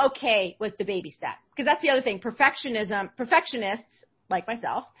and being okay with the baby step. Because that's the other thing. Perfectionists, like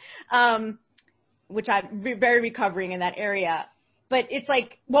myself, which I'm very recovering in that area. But it's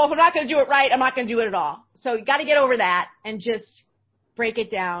like, well, if I'm not going to do it right, I'm not going to do it at all. So you got to get over that and just break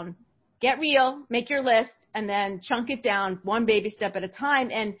it down. Get real, make your list, and then chunk it down one baby step at a time.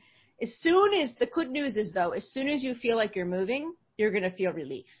 And the good news is though, as soon as you feel like you're moving, you're going to feel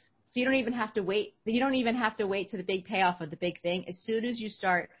relief. So you don't even have to wait. You don't even have to wait to the big payoff of the big thing. As soon as you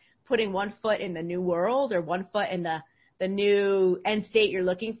start putting one foot in the new world or one foot in the new end state you're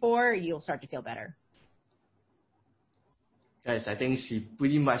looking for, you'll start to feel better. Guys, I think she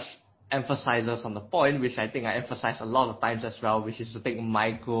pretty much emphasizes on the point, which I think I emphasize a lot of times as well, which is to take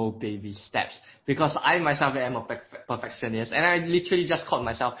micro baby steps. Because I myself am a perfectionist, and I literally just caught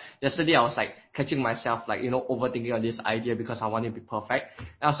myself. Yesterday I was like catching myself like, overthinking on this idea because I want it to be perfect. And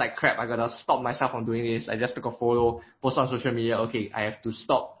I was like, crap, I gotta stop myself from doing this. I just took a photo, post on social media. Okay, I have to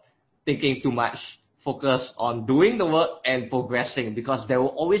stop thinking too much, focus on doing the work and progressing, because there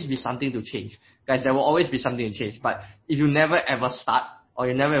will always be something to change. Guys, there will always be something to change. But if you never ever start, or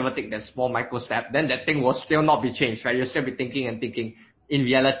you never ever take that small micro step, then that thing will still not be changed, right? You'll still be thinking and thinking. In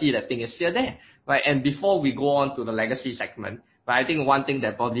reality, that thing is still there, right? And before we go on to the legacy segment, but I think one thing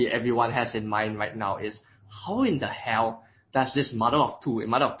that probably everyone has in mind right now is, how in the hell does this mother of two,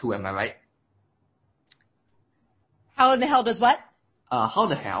 am I right? How in the hell does what? How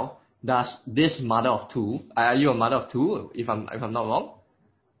the hell does this mother of two, are you a mother of two, if I'm not wrong?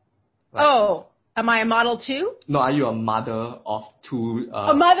 Right. Oh, am I a model two? No, are you a mother of two?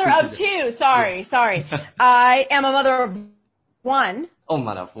 A mother of two. Sorry. I am a mother of one. Oh,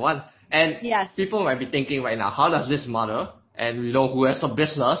 mother of one. And yes, people might be thinking right now, how does this mother, and who has a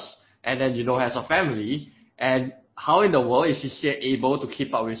business, and then has a family, and how in the world is she still able to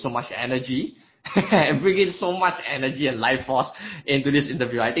keep up with so much energy and bring in so much energy and life force into this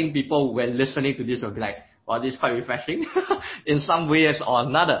interview? I think people, when listening to this, will be like, wow, this is quite refreshing in some ways or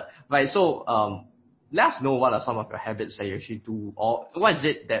another, right? So let us know what are some of your habits that you actually do, or what is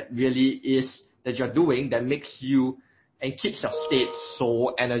it that really is that you're doing that makes you and keeps your state so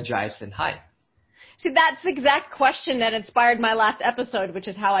energized and high. See, that's the exact question that inspired my last episode, which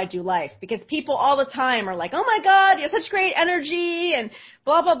is how I do life. Because people all the time are like, oh my God, you have such great energy and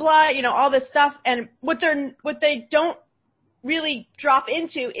blah, blah, blah, all this stuff. And what they don't really drop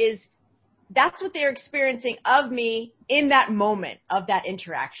into is that's what they're experiencing of me in that moment of that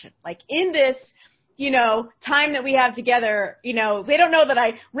interaction. Like in this, time that we have together, they don't know that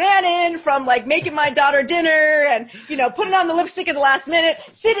I ran in from like making my daughter dinner and, putting on the lipstick at the last minute,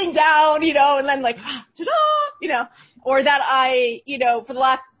 sitting down, and then like, ta-da, or that I, for the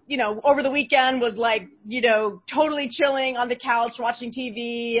last, over the weekend was like, totally chilling on the couch watching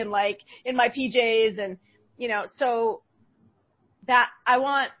TV and like in my PJs and, so that I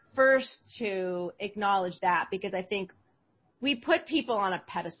want first to acknowledge that, because I think we put people on a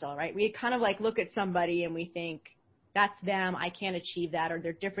pedestal, right? We kind of like look at somebody and we think that's them. I can't achieve that, or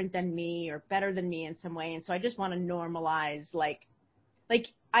they're different than me or better than me in some way. And so I just want to normalize, like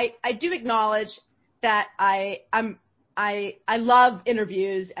I do acknowledge that I love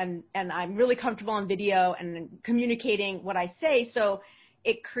interviews and I'm really comfortable on video and communicating what I say. So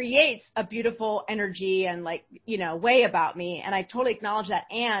it creates a beautiful energy and like, way about me. And I totally acknowledge that.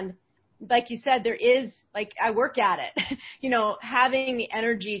 And like you said, there is, like, I work at it, having the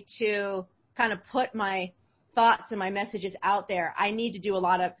energy to kind of put my thoughts and my messages out there. I need to do a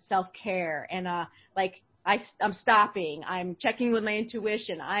lot of self-care and, I'm stopping, I'm checking with my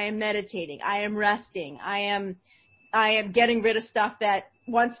intuition, I am meditating, I am resting, I am getting rid of stuff that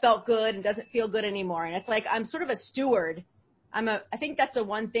once felt good and doesn't feel good anymore. And it's like, I'm sort of a steward. I think that's the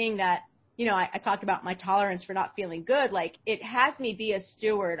one thing that, I talked about my tolerance for not feeling good. Like, it has me be a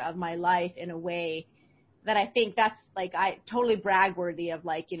steward of my life in a way that I think that's like, I totally brag worthy of,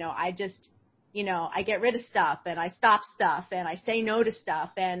 like, I just, I get rid of stuff and I stop stuff and I say no to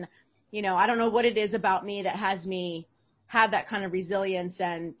stuff. And, I don't know what it is about me that has me have that kind of resilience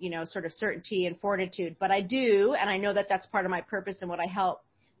and, sort of certainty and fortitude, but I do. And I know that that's part of my purpose, and what I help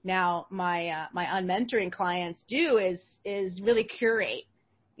now my unmentoring clients do is really curate,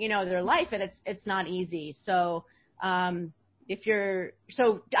 their life, and it's not easy. So, I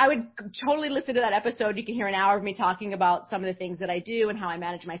would totally listen to that episode. You can hear an hour of me talking about some of the things that I do and how I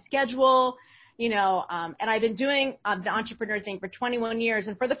manage my schedule, and I've been doing the entrepreneur thing for 21 years.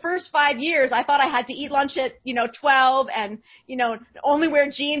 And for the first 5 years, I thought I had to eat lunch at, 12 and, only wear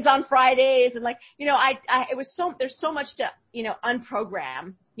jeans on Fridays. And there's so much to,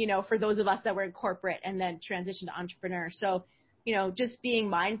 unprogram, for those of us that were in corporate and then transition to entrepreneur. So, just being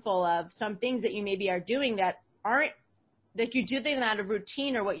mindful of some things that you maybe are doing that aren't, that you do them out of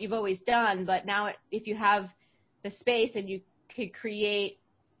routine or what you've always done. But now if you have the space and you could create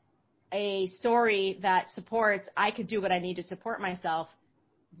a story that supports, I could do what I need to support myself,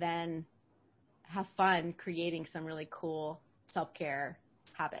 then have fun creating some really cool self-care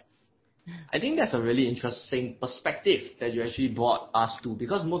habits. I think that's a really interesting perspective that you actually brought us to,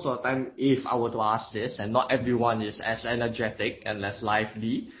 because most of the time, if I were to ask this, and not everyone is as energetic and as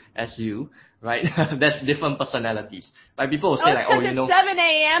lively as you, right? There's different personalities. But people will say it's 7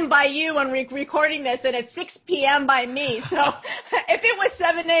 a.m. by you when we're recording this, and it's 6 p.m. by me. So if it was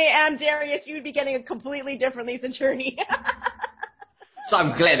 7 a.m., Darius, you'd be getting a completely different Lisa journey. So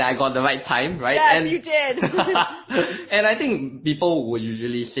I'm glad I got the right time, right? Yes, you did. And I think people will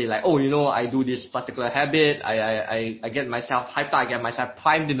usually say like, I do this particular habit, I get myself hyped up, I get myself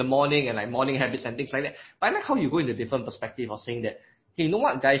primed in the morning, and like morning habits and things like that. But I like how you go in the different perspective of saying that, hey, you know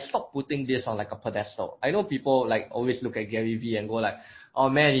what, guys, stop putting this on like a pedestal. I know people like always look at Gary Vee and go like, oh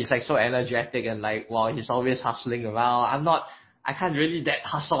man, he's like so energetic and like, wow, he's always hustling around. I can't really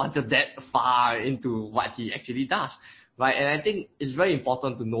hustle until that far into what he actually does. Right, and I think it's very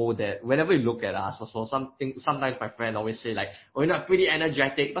important to know that whenever you look at us, also sometimes my friend always say like, oh, you're not pretty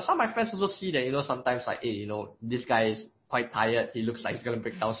energetic, but some of my friends also see that, sometimes like, hey, this guy is quite tired, he looks like he's gonna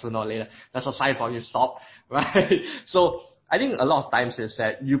break down sooner or later. That's a sign for you to stop, right? So I think a lot of times is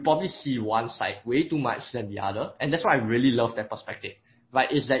that you probably see one side way too much than the other, and that's why I really love that perspective,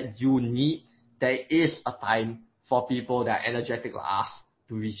 right? Is that there is a time for people that are energetic like us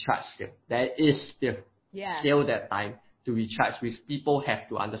to recharge still. There is still that time to recharge, which people have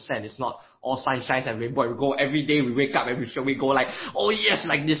to understand. It's not all sunshine and rainbow. We go every day, we wake up and we go like, oh yes,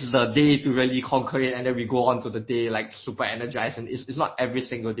 like this is the day to really conquer it, and then we go on to the day like super energized. And it's not every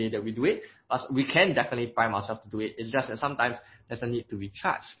single day that we do it, but we can definitely prime ourselves to do it. It's just that sometimes there's a need to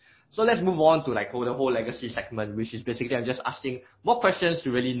recharge. So let's move on to like the whole legacy segment, which is basically I'm just asking more questions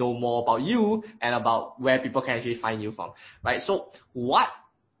to really know more about you and about where people can actually find you from, right? So what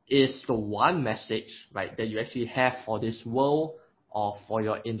is the one message, right, that you actually have for this world or for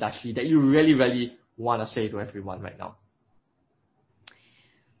your industry that you really, really want to say to everyone right now?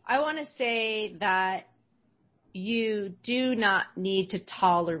 I want to say that you do not need to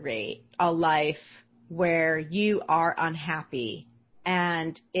tolerate a life where you are unhappy,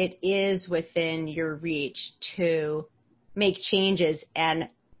 and it is within your reach to make changes, and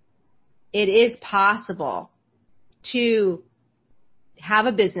it is possible to have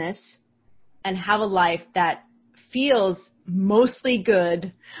a business and have a life that feels mostly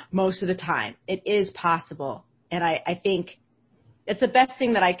good most of the time. It is possible. And I think it's the best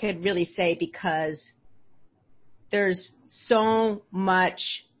thing that I could really say, because there's so many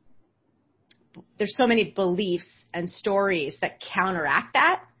beliefs and stories that counteract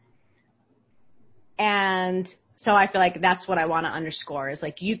that. And so I feel like that's what I want to underscore is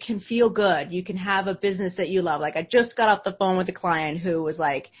like, you can feel good. You can have a business that you love. Like I just got off the phone with a client who was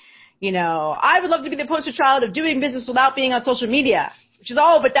like, I would love to be the poster child of doing business without being on social media, which is,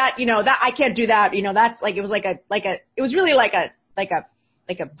 but that, that I can't do that. That's like, it was really like a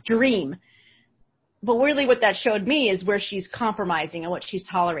dream. But really what that showed me is where she's compromising and what she's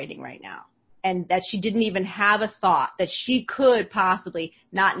tolerating right now. And that she didn't even have a thought that she could possibly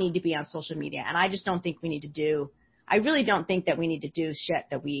not need to be on social media. And I just don't think I really don't think that we need to do shit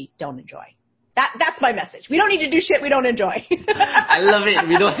that we don't enjoy. That's my message. We don't need to do shit we don't enjoy. I love it.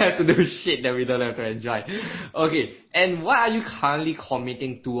 We don't have to do shit that we don't have to enjoy. Okay. And what are you currently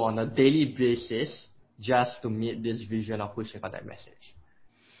committing to on a daily basis just to meet this vision of pushing for that message?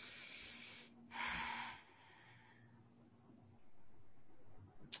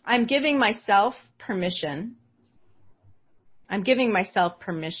 I'm giving myself permission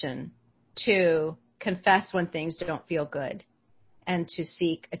to confess when things don't feel good and to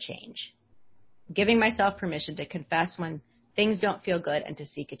seek a change. Giving myself permission to confess when things don't feel good and to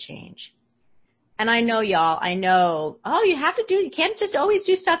seek a change. And I know, y'all, you can't just always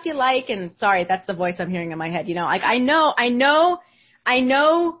do stuff you like. And sorry, that's the voice I'm hearing in my head. Like I know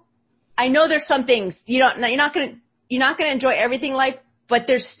there's some things you're not going to enjoy everything in life, but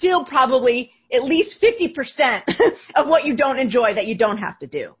there's still probably at least 50% of what you don't enjoy that you don't have to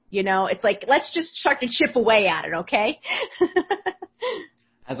do. It's like, let's just start to chip away at it, okay?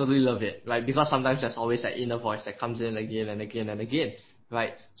 I totally love it, right? Because sometimes there's always that inner voice that comes in again and again and again,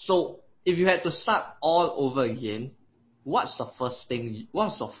 right? So if you had to start all over again, what's the first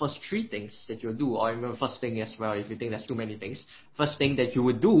 3 things that you'll do? Or even first thing as well, if you think there's too many things. First thing that you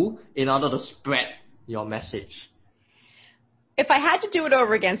would do in order to spread your message. If I had to do it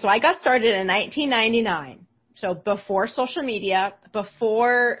over again, so I got started in 1999. So before social media,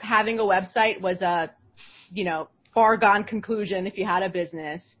 before having a website was a, far gone conclusion if you had a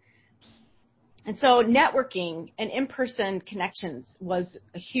business. And so networking and in-person connections was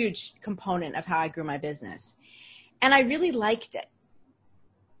a huge component of how I grew my business. And I really liked it.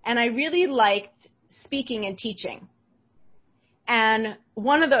 And I really liked speaking and teaching. And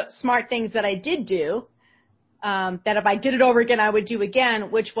one of the smart things that I did do, that if I did it over again, I would do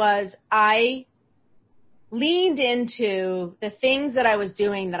again, which was I leaned into the things that I was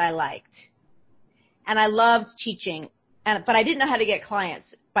doing that I liked. And I loved teaching, but I didn't know how to get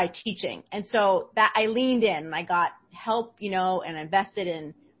clients by teaching. And so that I leaned in and I got help, and invested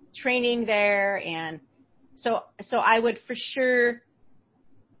in training there. And so I would for sure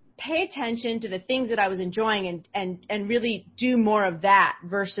pay attention to the things that I was enjoying and really do more of that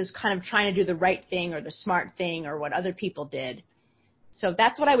versus kind of trying to do the right thing or the smart thing or what other people did. So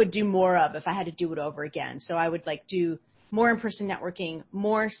that's what I would do more of if I had to do it over again. So I would do more in-person networking,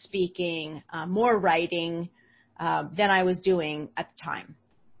 more speaking, more writing than I was doing at the time.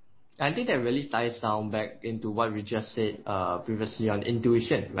 I think that really ties down back into what we just said previously on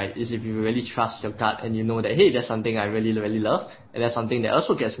intuition, right? Is if you really trust your gut and you know that, hey, there's something I really, really love and there's something that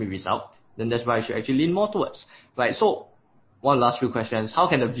also gets me result, then that's why I should actually lean more towards, right? So one last few questions. How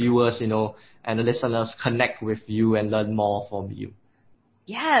can the viewers, and the listeners connect with you and learn more from you?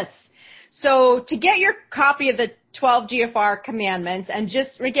 Yes. So to get your copy of the 12 GFR commandments, and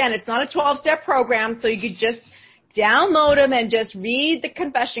just, again, it's not a 12-step program, so you could just download them and just read the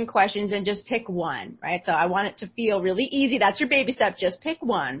confession questions and just pick one, right? So I want it to feel really easy. That's your baby step. Just pick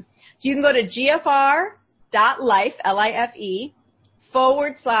one. So you can go to gfr.life, L-I-F-E,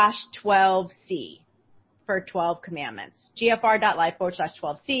 /12C for 12 commandments. gfr.life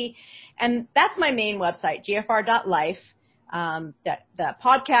 /12C. And that's my main website, gfr.life. The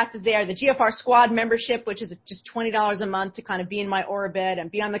podcast is there. The GFR Squad membership, which is just $20 a month to kind of be in my orbit and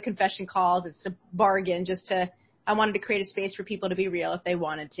be on the confession calls. It's a bargain I wanted to create a space for people to be real if they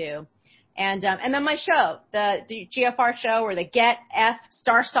wanted to. And then my show, the GFR show, or the Get F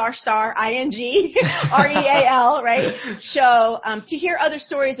 **ING REAL, right? Show, to hear other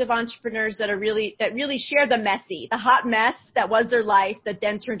stories of entrepreneurs that really share the hot mess that was their life that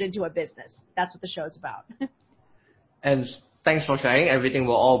then turned into a business. That's what the show's about. And thanks for sharing. Everything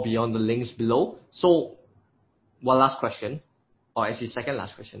will all be on the links below. So one last question, or actually second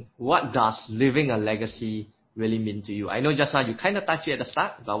last question. What does living a legacy really mean to you? I know just now you kind of touched it at the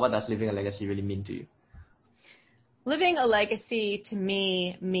start, but what does living a legacy really mean to you? Living a legacy to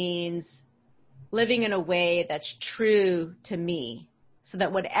me means living in a way that's true to me, so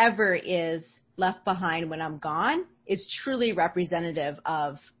that whatever is left behind when I'm gone is truly representative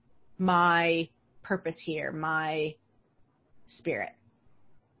of my purpose here, my spirit.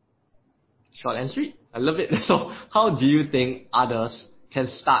 Short and sweet. I love it. So how do you think others can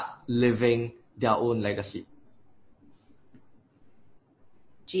start living their own legacy?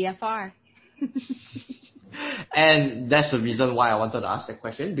 GFR. And that's the reason why I wanted to ask that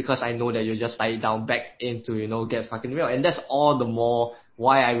question, because I know that you just tie it down back into, get fucking real. And that's all the more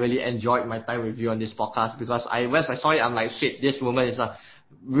why I really enjoyed my time with you on this podcast, because once I saw it, I'm like, shit, this woman is a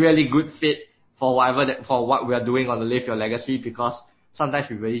really good fit for for what we are doing on the Live Your Legacy, because sometimes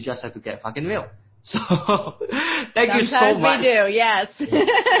we really just have to get fucking real. So thank you so much. Sometimes we do, yes.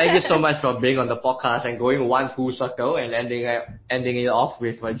 Thank you so much for being on the podcast and going one full circle and ending it off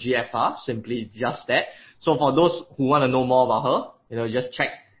with a GFR, simply just that. So for those who want to know more about her, just check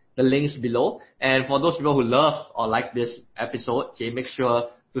the links below. And for those people who love or like this episode, okay, make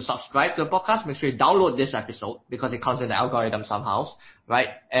sure to subscribe to the podcast. Make sure you download this episode because it comes in the algorithm somehow, right?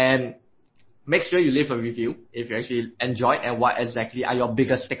 And make sure you leave a review if you actually enjoyed and what exactly are your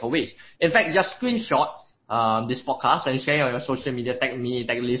biggest takeaways. In fact, just screenshot this podcast and share on your social media, tag me,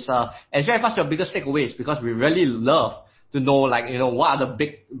 tag Lisa, and share with us your biggest takeaways, because we really love to know, what are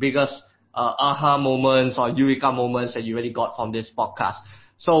the biggest aha moments or eureka moments that you really got from this podcast.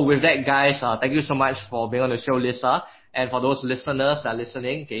 So with that, guys, thank you so much for being on the show, Lisa. And for those listeners that are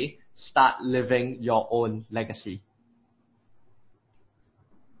listening, okay, start living your own legacy.